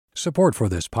Support for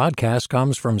this podcast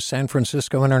comes from San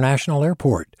Francisco International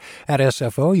Airport. At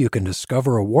SFO, you can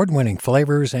discover award-winning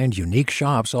flavors and unique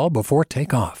shops all before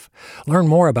takeoff. Learn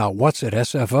more about what's at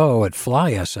SFO at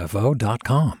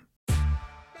flysfo.com.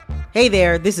 Hey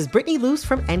there, this is Brittany Luce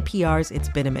from NPR's It's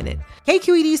Been a Minute.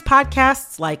 KQED's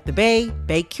podcasts like The Bay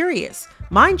Curious,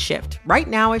 Mindshift, Right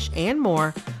Nowish, and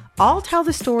more all tell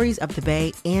the stories of the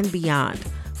Bay and beyond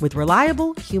with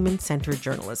reliable, human-centered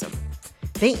journalism.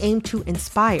 They aim to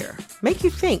inspire, make you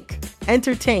think,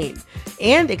 entertain,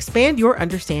 and expand your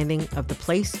understanding of the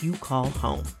place you call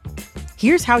home.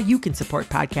 Here's how you can support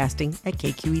podcasting at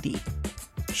KQED.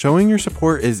 Showing your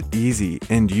support is easy,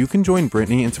 and you can join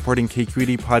Brittany in supporting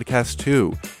KQED Podcast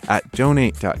too at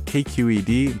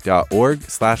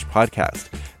donate.kqed.org/podcast.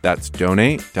 That's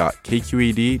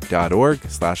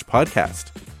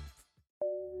donate.kqed.org/podcast.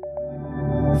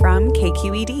 From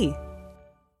KQED.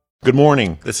 Good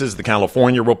morning. This is the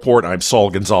California Report. I'm Saul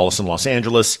Gonzalez in Los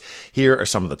Angeles. Here are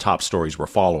some of the top stories we're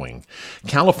following.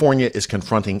 California is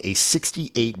confronting a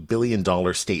 $68 billion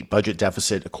state budget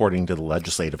deficit, according to the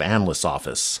Legislative Analyst's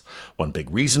Office. One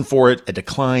big reason for it, a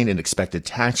decline in expected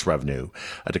tax revenue.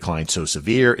 A decline so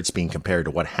severe, it's being compared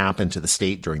to what happened to the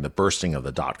state during the bursting of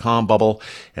the dot-com bubble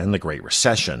and the Great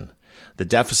Recession. The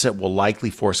deficit will likely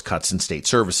force cuts in state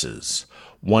services.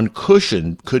 One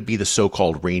cushion could be the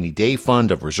so-called rainy day fund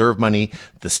of reserve money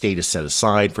the state has set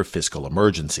aside for fiscal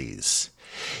emergencies.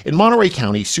 In Monterey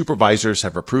County, supervisors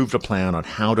have approved a plan on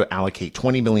how to allocate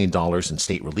 $20 million in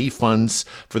state relief funds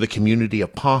for the community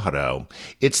of Pajaro.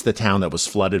 It's the town that was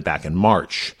flooded back in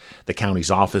March. The county's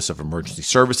Office of Emergency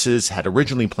Services had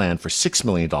originally planned for $6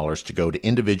 million to go to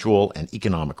individual and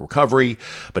economic recovery,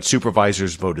 but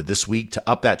supervisors voted this week to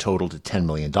up that total to $10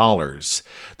 million.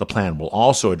 The plan will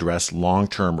also address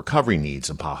long-term recovery needs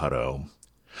in Pajaro.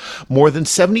 More than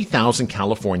 70,000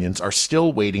 Californians are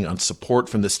still waiting on support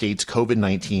from the state's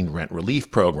COVID-19 rent relief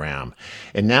program.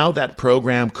 And now that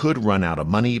program could run out of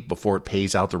money before it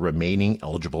pays out the remaining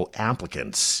eligible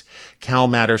applicants.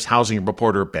 CalMatters housing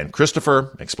reporter Ben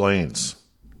Christopher explains.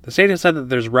 The state has said that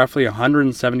there's roughly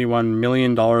 $171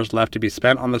 million left to be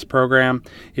spent on this program.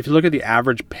 If you look at the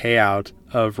average payout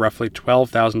of roughly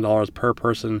 $12,000 per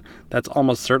person, that's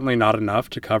almost certainly not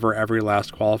enough to cover every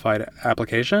last qualified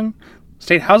application.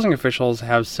 State housing officials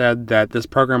have said that this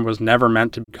program was never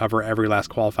meant to cover every last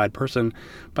qualified person,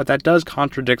 but that does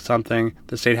contradict something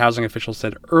the state housing officials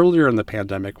said earlier in the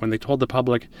pandemic when they told the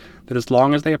public that as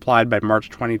long as they applied by March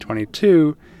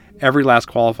 2022, every last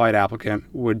qualified applicant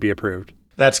would be approved.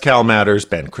 That's CalMatters'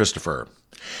 Ben Christopher.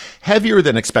 Heavier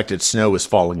than expected snow is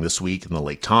falling this week in the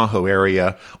Lake Tahoe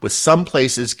area, with some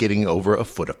places getting over a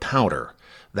foot of powder.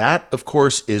 That, of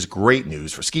course, is great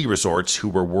news for ski resorts who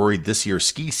were worried this year's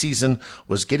ski season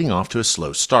was getting off to a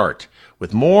slow start.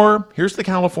 With more, here's the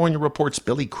California Report's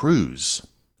Billy Cruz.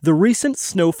 The recent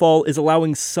snowfall is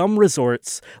allowing some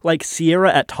resorts, like Sierra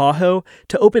at Tahoe,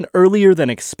 to open earlier than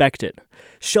expected.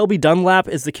 Shelby Dunlap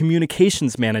is the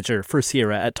communications manager for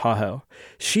Sierra at Tahoe.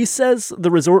 She says the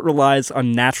resort relies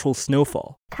on natural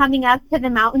snowfall. Coming up to the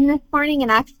mountain this morning and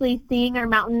actually seeing our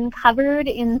mountain covered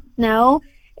in snow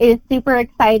is super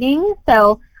exciting.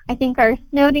 So I think our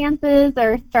snow dances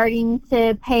are starting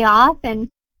to pay off, and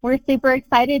we're super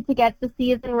excited to get the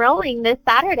season rolling this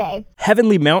Saturday.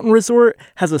 Heavenly Mountain Resort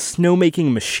has a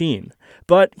snowmaking machine,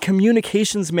 but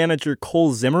communications manager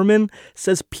Cole Zimmerman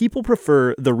says people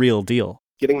prefer the real deal.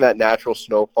 Getting that natural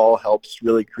snowfall helps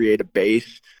really create a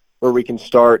base where we can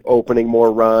start opening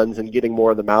more runs and getting more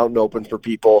of the mountain open for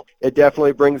people. It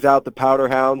definitely brings out the powder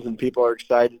hounds, and people are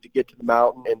excited to get to the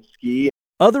mountain and ski.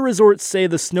 Other resorts say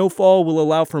the snowfall will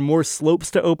allow for more slopes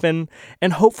to open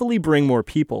and hopefully bring more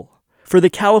people. For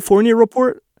the California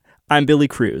Report, I'm Billy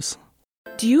Cruz.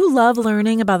 Do you love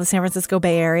learning about the San Francisco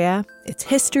Bay Area? Its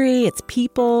history, its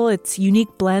people, its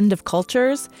unique blend of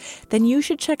cultures? Then you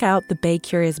should check out the Bay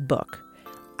Curious book.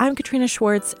 I'm Katrina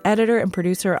Schwartz, editor and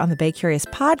producer on the Bay Curious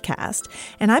podcast,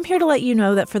 and I'm here to let you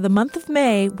know that for the month of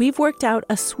May, we've worked out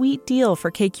a sweet deal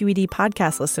for KQED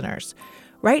podcast listeners.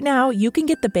 Right now, you can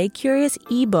get the Bay Curious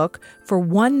ebook for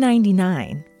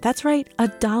 $1.99. That's right,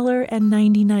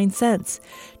 $1.99.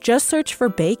 Just search for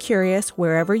Bay Curious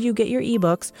wherever you get your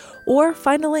ebooks or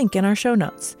find a link in our show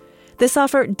notes. This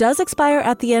offer does expire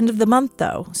at the end of the month,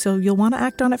 though, so you'll want to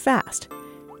act on it fast.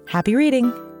 Happy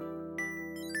reading!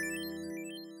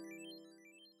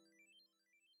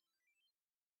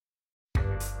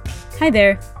 Hi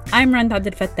there, I'm Randa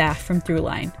Abdel Fattah from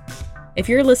Throughline. If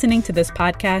you're listening to this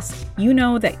podcast, you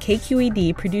know that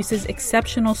KQED produces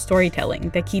exceptional storytelling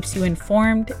that keeps you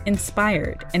informed,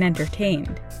 inspired, and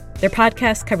entertained. Their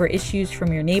podcasts cover issues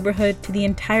from your neighborhood to the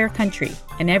entire country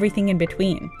and everything in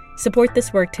between. Support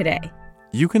this work today.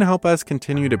 You can help us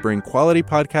continue to bring quality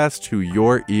podcasts to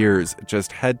your ears.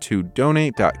 Just head to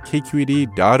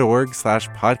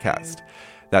donate.kqed.org/podcast.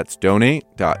 That's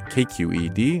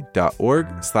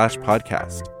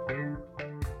donate.kqed.org/podcast.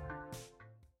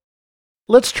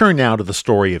 Let's turn now to the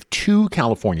story of two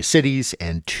California cities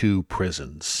and two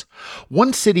prisons.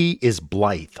 One city is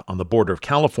Blythe on the border of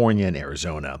California and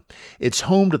Arizona. It's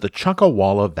home to the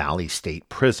Chuckawalla Valley State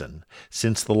Prison.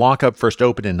 Since the lockup first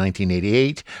opened in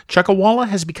 1988, Chuckawalla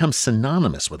has become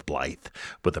synonymous with Blythe,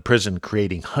 with the prison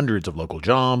creating hundreds of local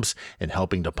jobs and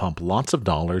helping to pump lots of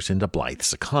dollars into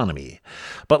Blythe's economy.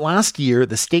 But last year,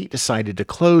 the state decided to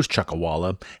close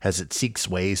Chuckawalla as it seeks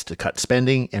ways to cut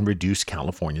spending and reduce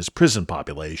California's prison population.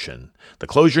 The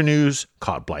closure news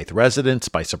caught Blythe residents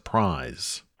by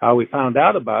surprise. How we found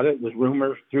out about it was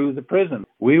rumors through the prison.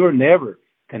 We were never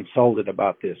consulted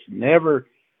about this, never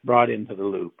brought into the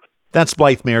loop. That's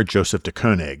Blythe Mayor Joseph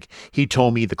DeKoning. He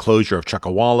told me the closure of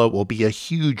Chuckawalla will be a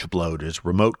huge blow to his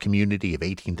remote community of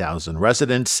 18,000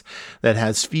 residents that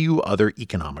has few other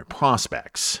economic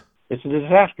prospects. It's a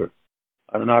disaster.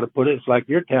 I don't know how to put it. It's like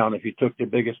your town. If you took the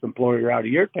biggest employer out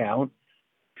of your town,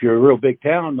 if you're a real big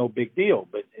town, no big deal.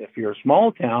 But if you're a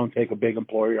small town, take a big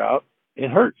employer out,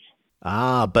 it hurts.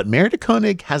 But Mayor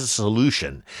DeKoning has a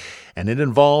solution, and it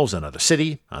involves another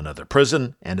city, another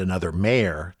prison, and another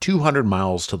mayor 200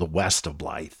 miles to the west of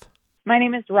Blythe. My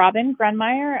name is Robin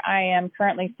Grunmeyer. I am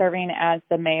currently serving as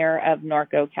the mayor of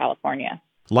Norco, California.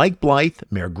 Like Blythe,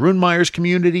 Mayor Grunmeyer's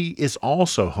community is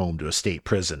also home to a state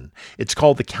prison. It's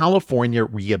called the California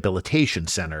Rehabilitation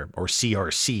Center, or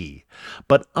CRC.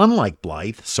 But unlike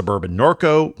Blythe, suburban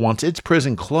Norco wants its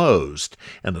prison closed,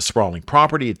 and the sprawling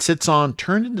property it sits on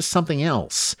turned into something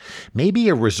else. Maybe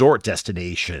a resort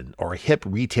destination or a hip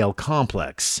retail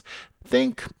complex.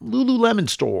 Think Lululemon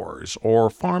stores or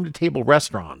farm-to-table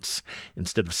restaurants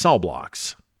instead of cell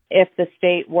blocks. If the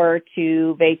state were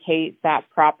to vacate that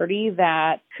property,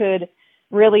 that could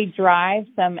really drive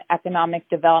some economic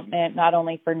development, not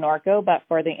only for Norco, but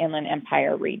for the Inland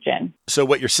Empire region. So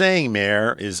what you're saying,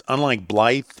 Mayor, is unlike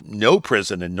Blythe, no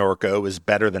prison in Norco is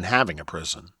better than having a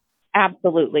prison.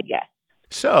 Absolutely, yes.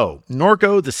 So,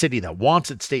 Norco, the city that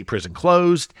wants its state prison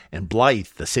closed, and Blythe,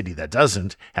 the city that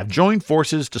doesn't, have joined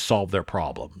forces to solve their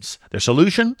problems. Their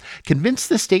solution? Convince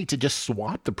the state to just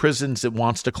swap the prisons it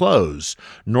wants to close.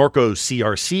 Norco's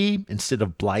CRC instead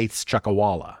of Blythe's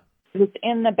Chuckawalla. It's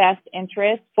in the best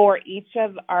interest for each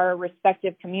of our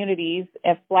respective communities.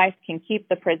 If Blythe can keep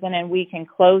the prison and we can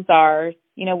close ours,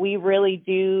 we really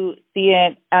do see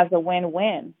it as a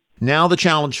win-win. Now the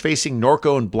challenge facing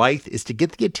Norco and Blythe is to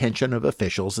get the attention of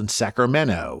officials in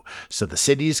Sacramento so the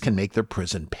cities can make their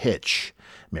prison pitch.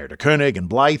 Mayor DeKoning and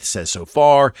Blythe says so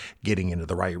far, getting into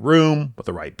the right room with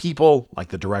the right people, like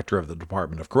the director of the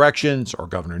Department of Corrections or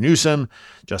Governor Newsom,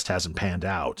 just hasn't panned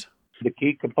out. The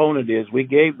key component is we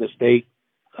gave the state,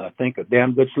 I think, a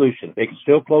damn good solution. They can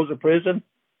still close a prison,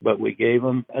 but we gave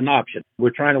them an option. We're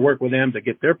trying to work with them to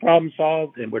get their problem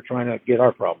solved, and we're trying to get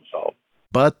our problem solved.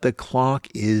 But the clock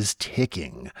is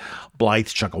ticking.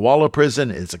 Blythe's Chuckawalla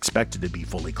prison is expected to be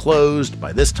fully closed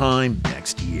by this time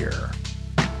next year.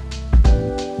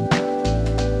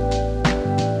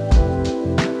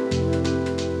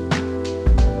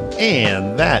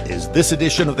 And that is this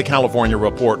edition of the California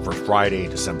Report for Friday,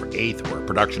 December 8th. We're a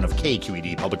production of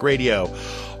KQED Public Radio.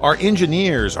 Our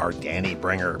engineers are Danny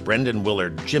Bringer, Brendan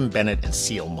Willard, Jim Bennett, and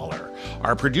Seal Muller.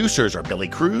 Our producers are Billy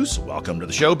Cruz, welcome to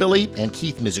the show, Billy, and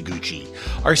Keith Mizuguchi.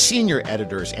 Our senior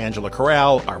editor is Angela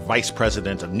Corral. Our vice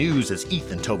president of news is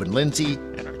Ethan Tobin-Lindsay,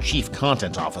 and our chief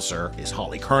content officer is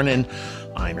Holly Kernan.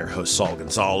 I'm your host, Saul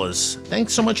Gonzalez.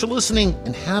 Thanks so much for listening,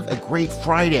 and have a great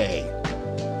Friday.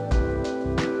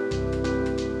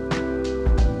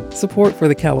 Support for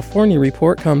the California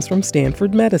Report comes from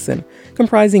Stanford Medicine,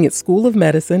 comprising its School of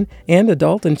Medicine and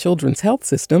adult and children's health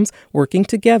systems working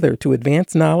together to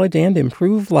advance knowledge and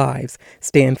improve lives.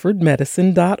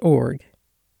 StanfordMedicine.org.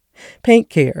 Paint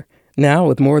Care, now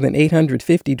with more than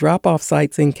 850 drop-off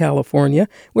sites in California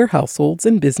where households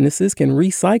and businesses can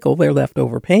recycle their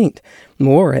leftover paint.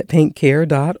 More at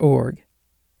paintcare.org.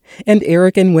 And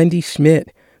Eric and Wendy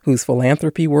Schmidt, whose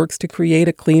philanthropy works to create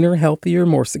a cleaner, healthier,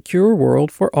 more secure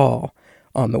world for all.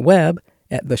 On the web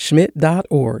at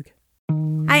theschmidt.org.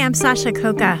 Hi, I'm Sasha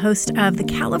Koka, host of the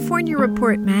California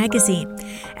Report magazine.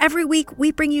 Every week,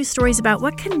 we bring you stories about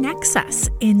what connects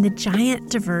us in the giant,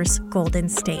 diverse Golden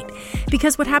State.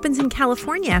 Because what happens in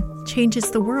California changes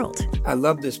the world. I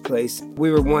love this place. We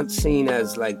were once seen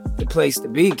as like the place to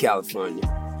be in California.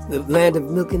 the land of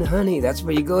milk and honey. That's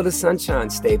where you go to Sunshine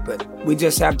State, but we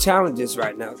just have challenges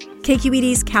right now.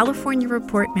 KQED's California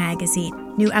Report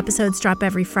magazine. New episodes drop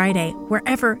every Friday,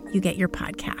 wherever you get your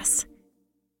podcasts.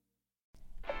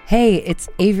 Hey, it's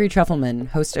Avery Trufelman,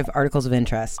 host of Articles of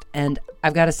Interest, and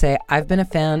I've got to say, I've been a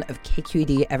fan of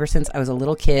KQED ever since I was a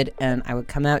little kid, and I would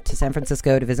come out to San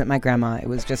Francisco to visit my grandma. It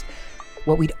was just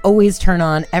what we'd always turn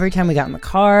on every time we got in the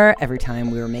car, every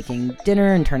time we were making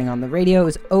dinner and turning on the radio. It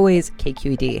was always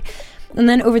KQED. And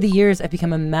then over the years, I've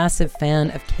become a massive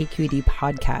fan of KQED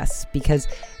podcasts because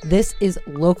this is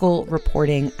local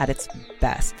reporting at its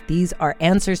best. These are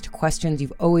answers to questions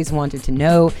you've always wanted to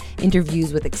know,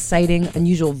 interviews with exciting,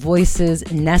 unusual voices,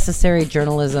 necessary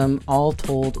journalism, all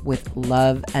told with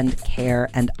love and care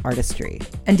and artistry.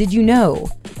 And did you know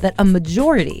that a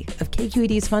majority of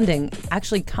KQED's funding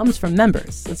actually comes from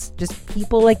members? It's just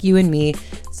people like you and me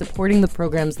supporting the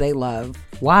programs they love,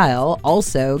 while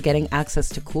also getting access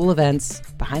to cool events,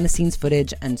 behind-the-scenes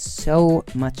footage, and so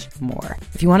much more.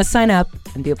 If you want to sign up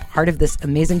and be a part of this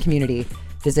amazing community,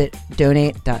 visit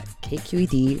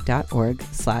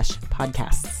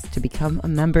donate.kqed.org/podcasts to become a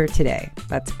member today.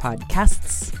 That's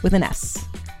podcasts with an S.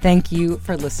 Thank you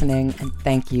for listening, and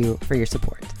thank you for your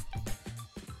support.